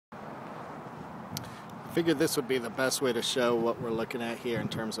Figured this would be the best way to show what we're looking at here in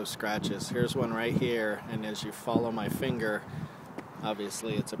terms of scratches. Here's one right here, and as you follow my finger,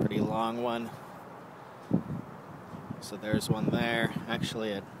 obviously it's a pretty long one. So there's one there. Actually,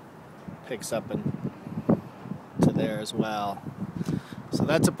 it picks up to there as well. So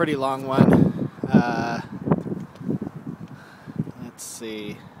that's a pretty long one. Let's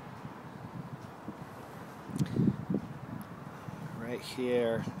see. Right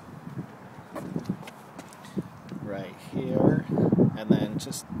here. Right here, and then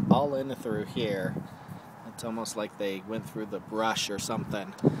just all in through here. It's almost like they went through the brush or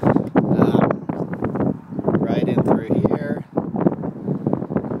something. Right in through here,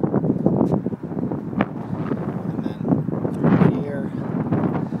 and then through here,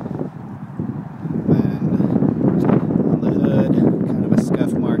 and on the hood, kind of a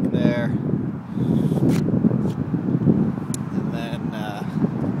scuff mark there, and then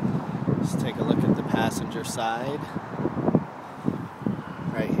let's take a look at the passenger side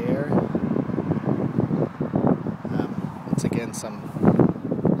right here. Once again, some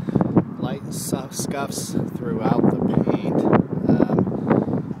light scuffs throughout the paint.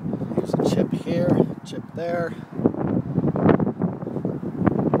 Here's a chip here, chip there,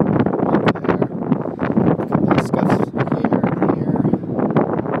 right there. A couple of scuffs here and here,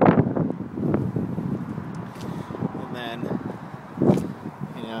 and then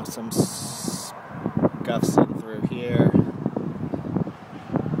some scuffs in through here,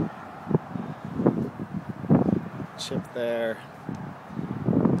 chip there,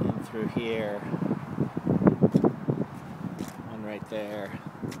 in through here, one right there,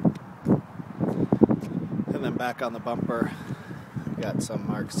 and then back on the bumper, we've got some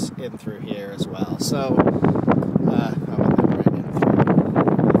marks in through here as well. So, right in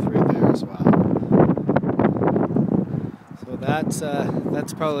through there as well.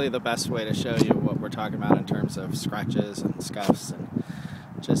 That's probably the best way to show you what we're talking about in terms of scratches and scuffs, and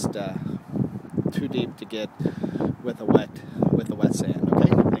just too deep to get with a wet sand. Okay,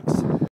 thanks.